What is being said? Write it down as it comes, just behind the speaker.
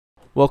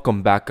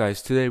Welcome back,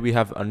 guys. Today we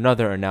have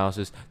another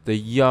analysis, the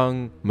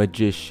young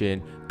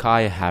magician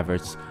Kai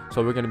Havertz.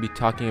 So we're going to be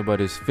talking about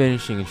his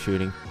finishing and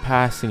shooting,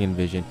 passing and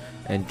vision,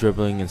 and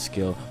dribbling and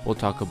skill. We'll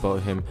talk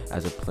about him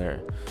as a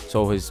player.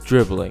 So his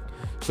dribbling.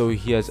 So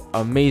he has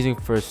amazing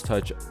first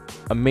touch,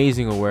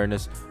 amazing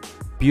awareness,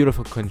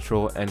 beautiful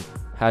control, and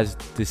has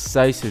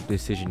decisive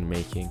decision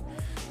making.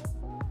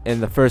 In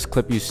the first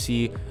clip you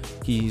see,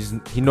 he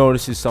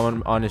notices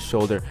someone on his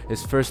shoulder.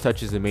 His first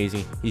touch is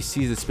amazing. He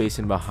sees the space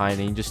in behind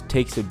and he just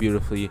takes it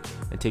beautifully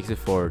and takes it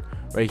forward.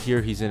 Right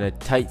here, he's in a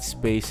tight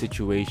space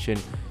situation.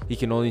 He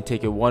can only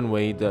take it one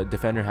way. The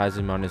defender has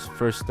him on his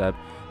first step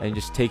and he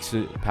just takes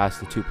it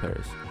past the two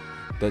players.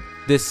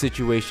 This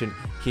situation,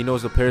 he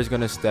knows the player is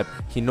going to step.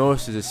 He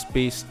notices the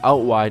space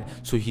out wide,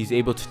 so he's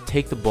able to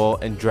take the ball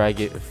and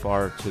drag it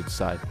far to the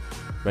side.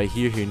 Right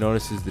here, he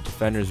notices the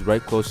defender is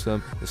right close to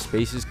him. The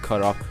space is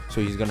cut off,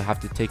 so he's going to have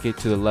to take it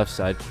to the left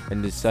side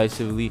and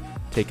decisively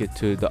take it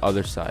to the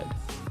other side.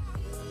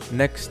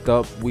 Next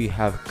up, we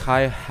have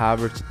Kai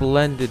Havertz.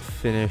 Splendid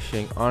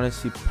finishing,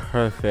 honestly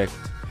perfect.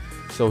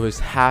 So his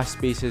half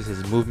spaces,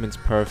 his movement's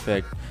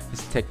perfect.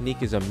 His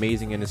technique is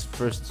amazing, and his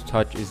first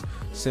touch is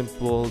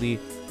simply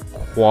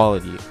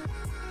quality.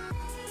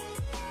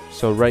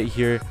 So right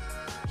here,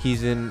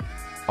 he's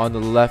on the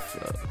left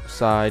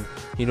side.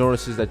 He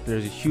notices that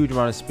there's a huge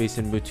amount of space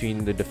in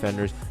between the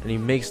defenders, and he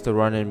makes the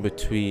run in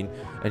between,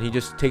 and he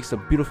just takes a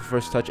beautiful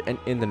first touch and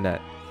in the net.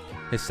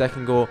 His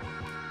second goal,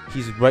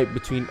 he's right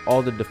between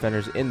all the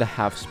defenders in the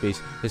half space.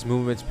 His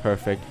movement's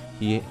perfect.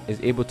 He is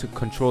able to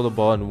control the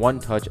ball in one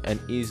touch and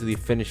easily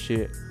finish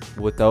it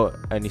without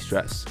any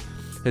stress.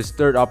 His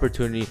third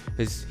opportunity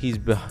is he's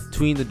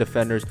between the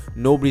defenders.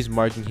 Nobody's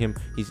marking him.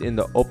 He's in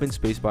the open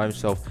space by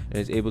himself and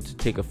is able to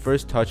take a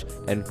first touch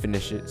and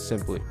finish it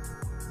simply.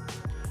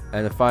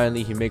 And then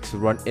finally, he makes a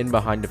run in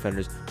behind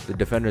defenders. The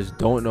defenders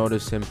don't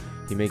notice him.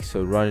 He makes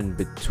a run in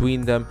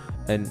between them,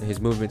 and his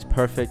movement's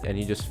perfect, and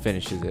he just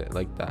finishes it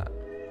like that.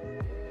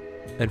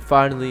 And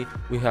finally,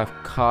 we have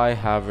Kai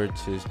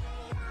Havertz's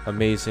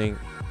amazing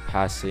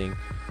passing.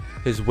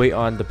 His weight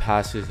on the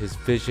passes, his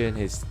vision,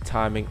 his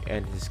timing,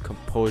 and his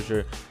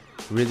composure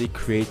really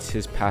creates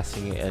his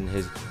passing and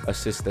his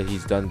assists that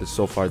he's done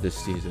so far this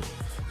season.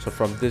 So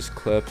from this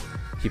clip,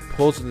 he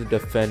pulls in the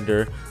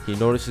defender. He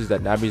notices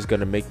that Naby's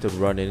gonna make the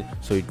run in,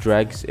 so he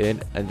drags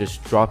in and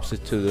just drops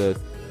it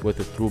with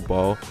a through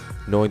ball,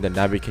 knowing that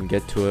Naby can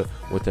get to it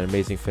with an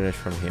amazing finish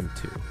from him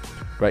too.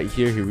 Right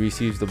here, he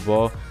receives the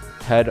ball,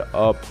 head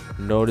up,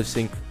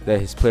 noticing that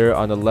his player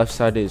on the left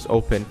side is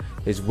open.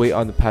 His weight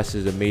on the pass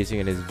is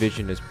amazing and his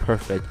vision is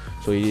perfect,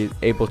 so he is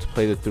able to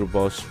play the through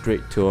ball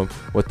straight to him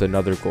with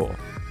another goal.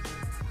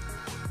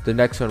 The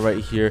next one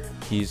right here,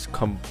 he's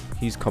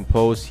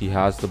composed, he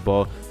has the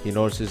ball, he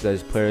notices that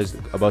his player is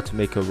about to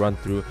make a run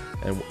through,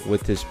 and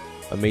with his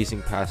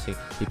amazing passing,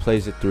 he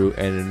plays it through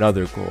and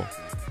another goal.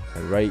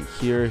 And right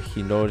here,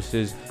 he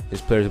notices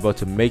his player is about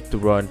to make the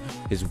run.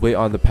 His weight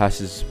on the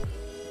pass is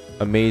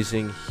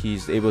amazing.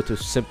 He's able to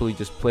simply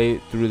just play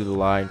it through the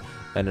line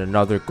and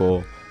another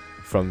goal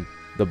from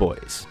the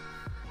boys.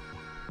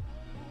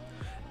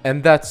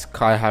 And that's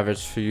Kai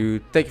Havertz for you.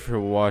 Thank you for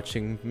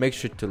watching. Make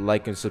sure to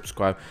like and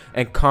subscribe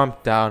and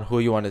comment down who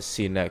you want to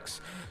see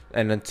next.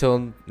 And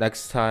until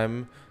next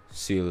time,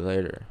 see you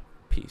later.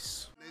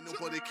 Peace.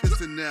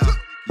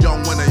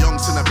 Young when a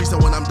young sinner, peace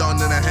when I'm done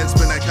in a head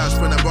spin, a cash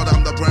spinner, brother,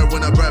 I'm the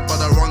breadwinner, bread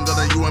but the wrong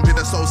got you and be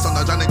the soul son,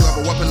 a Johnny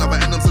Glover, weapon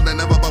lover, enemies and they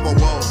never bubble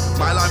whoa.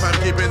 My life I'm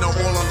keeping it all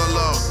on the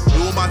low.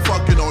 You my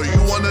fucking all you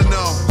wanna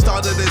know.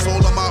 Started this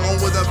all on my own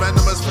with a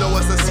venomous flow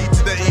as the C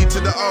to the E to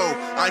the O.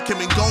 I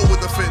came in gold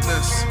with the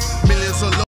fitness. Millions of